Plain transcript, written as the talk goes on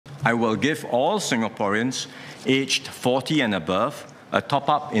I will give all Singaporeans aged 40 and above a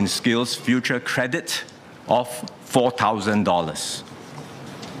top-up in SkillsFuture credit of $4,000.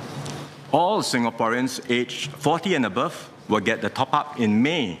 All Singaporeans aged 40 and above will get the top-up in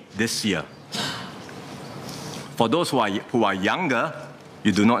May this year. For those who are younger,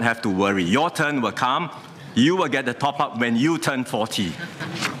 you do not have to worry. Your turn will come. You will get the top-up when you turn 40.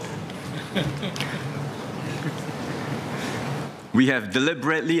 We have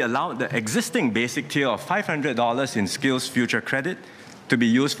deliberately allowed the existing basic tier of $500 in SkillsFuture credit to be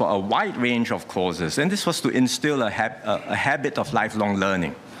used for a wide range of courses, and this was to instill a habit of lifelong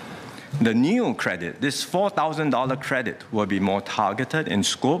learning. The new credit, this $4,000 credit, will be more targeted in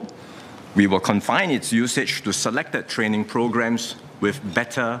scope. We will confine its usage to selected training programs with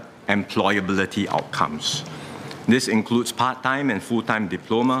better employability outcomes. This includes part-time and full-time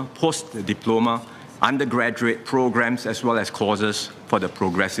diploma, post-diploma, undergraduate programs, as well as courses for the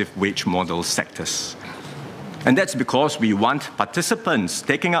progressive wage model sectors. And that's because we want participants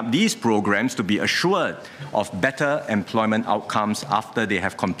taking up these programs to be assured of better employment outcomes after they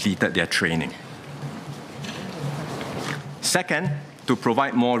have completed their training. Second, to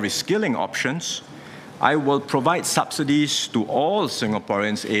provide more reskilling options, I will provide subsidies to all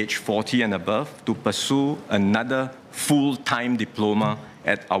Singaporeans aged 40 and above to pursue another full-time diploma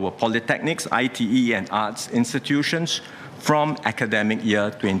at our polytechnics, ITE, and arts institutions from academic year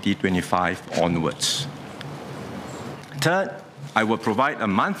 2025 onwards. Third, I will provide a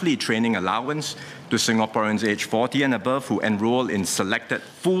monthly training allowance to Singaporeans aged 40 and above who enroll in selected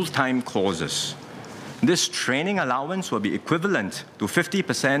full-time courses. This training allowance will be equivalent to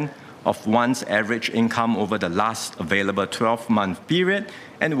 50% of one's average income over the last available 12-month period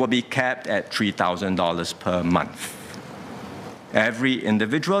and will be capped at $3,000 per month. Every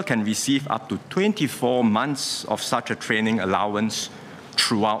individual can receive up to 24 months of such a training allowance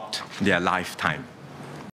throughout their lifetime.